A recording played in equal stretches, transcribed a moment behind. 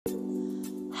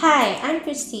Hi, I'm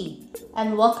Christie,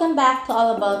 and welcome back to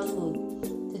All About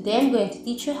Food. Today I'm going to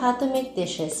teach you how to make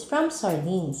dishes from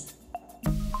sardines.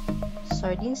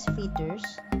 Sardines fritters,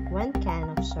 1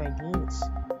 can of sardines,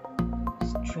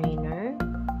 strainer,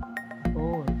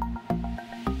 bowl,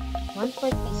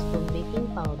 1/4 teaspoon baking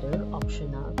powder,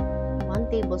 optional, 1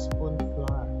 tablespoon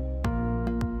flour,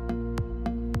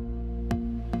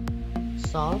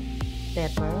 salt,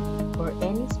 pepper, or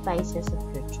any spices of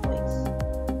your choice,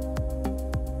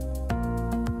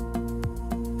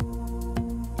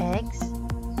 eggs,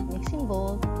 mixing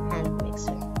bowl, hand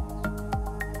mixer,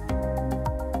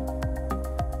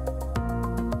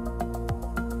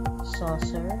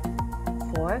 saucer,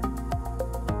 fork,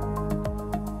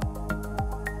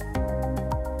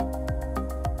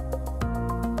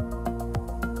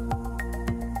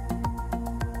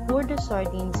 pour the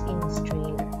sardines in a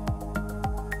strainer.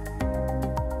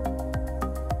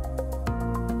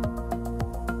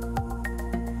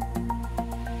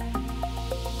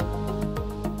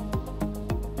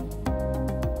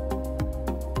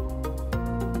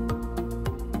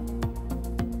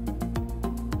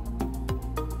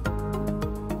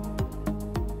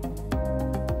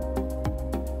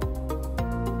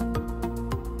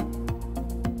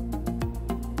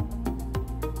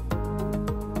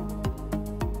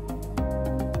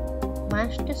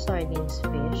 Mash the sardines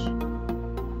fish,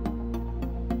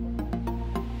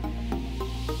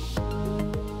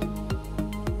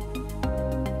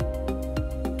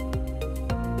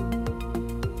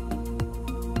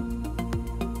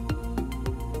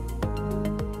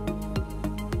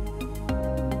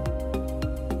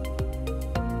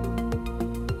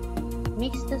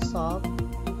 mix the salt,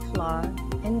 flour,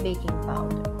 and baking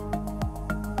powder.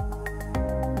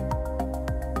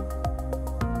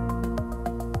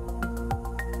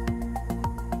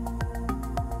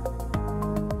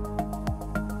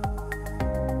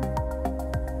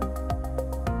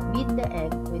 Beat the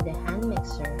egg with the hand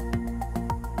mixer.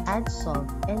 Add salt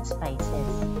and spices.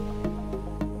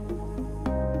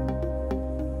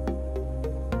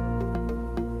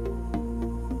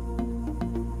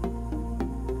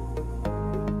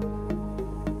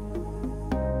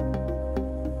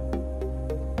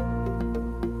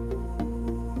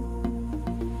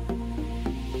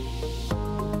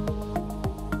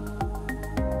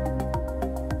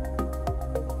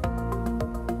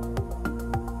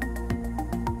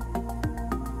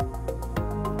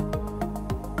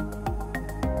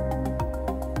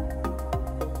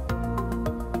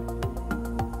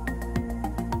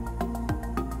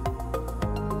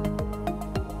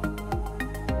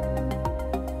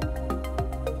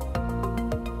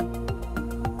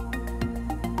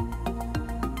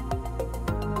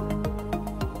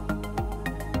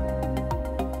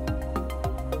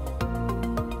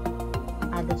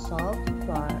 Add the salt,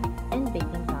 flour, and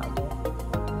baking powder.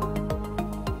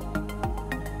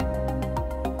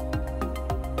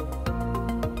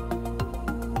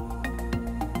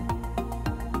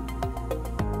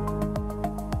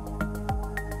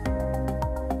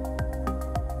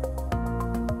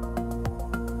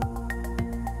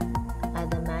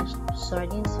 Add the mashed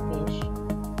sardines fish.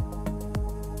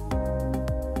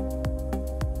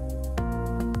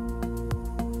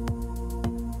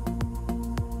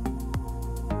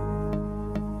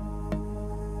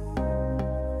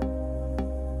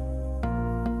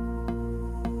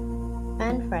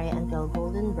 Pan fry until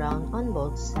golden brown on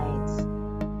both sides.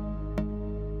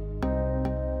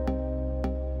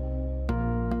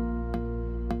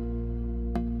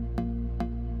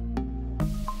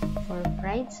 For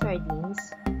fried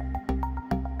sardines,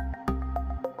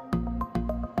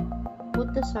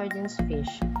 put the sardines fish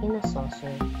in a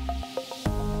saucer.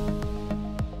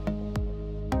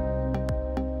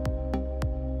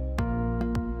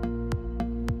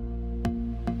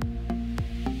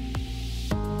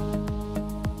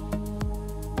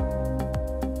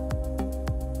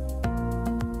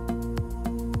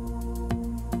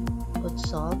 Put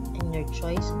salt and your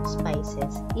choice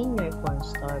spices in your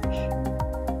cornstarch.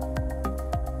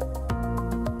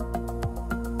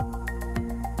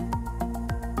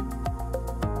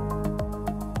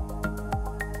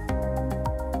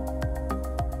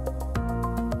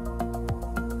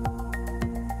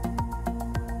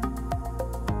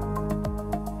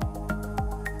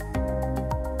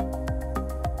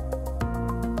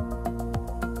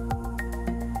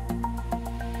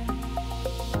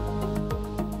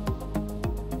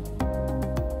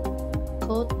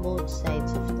 Coat both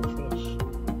sides of the fish.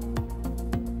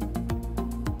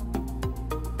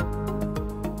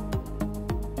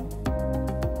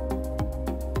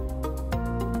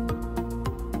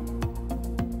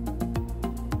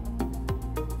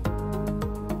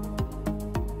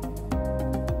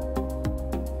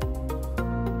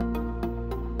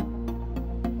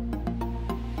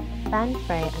 Pan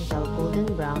fry until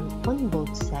golden brown on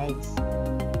both sides.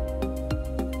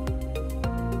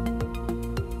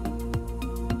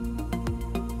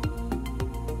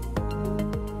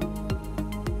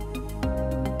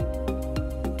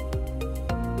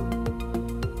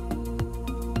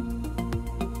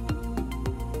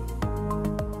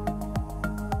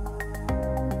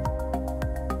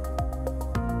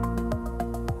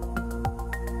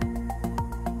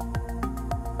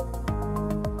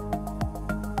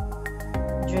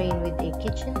 Drain with a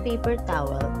kitchen paper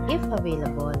towel if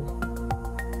available.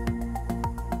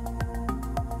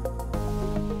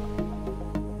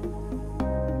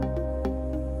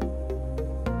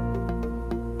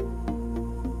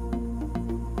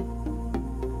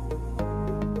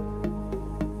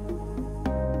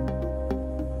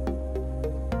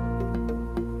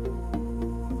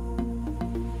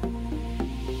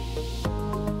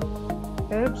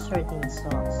 Herb sardine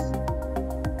sauce.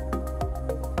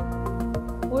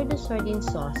 Pour the sardine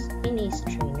sauce in a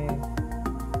strainer.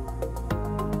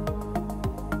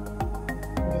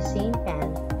 In the same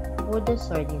pan, pour the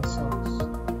sardine sauce.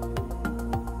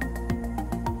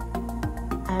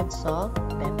 Add salt,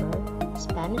 pepper,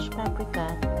 Spanish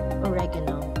paprika,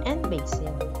 oregano, and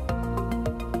basil.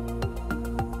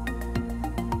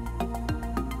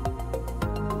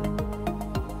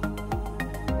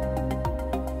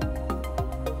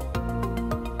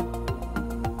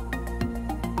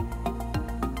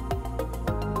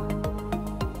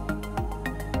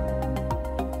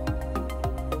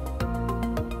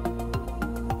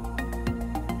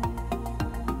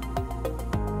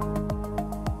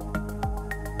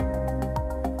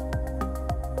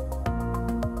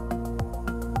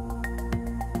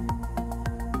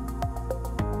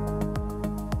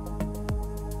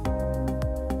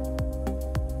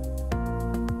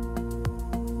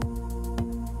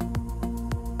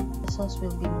 The sauce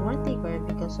will be more thicker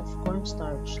because of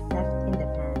cornstarch left in the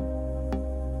pan.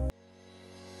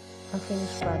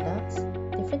 Unfinished products,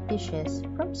 different dishes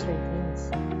from Sardines.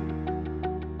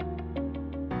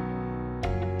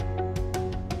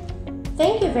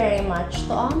 Thank you very much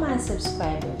to all my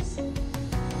subscribers.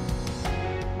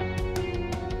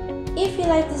 If you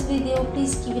like this video,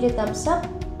 please give it a thumbs up.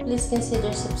 Please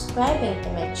consider subscribing to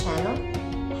my channel.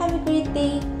 Have a great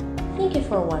day. Thank you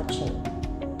for watching.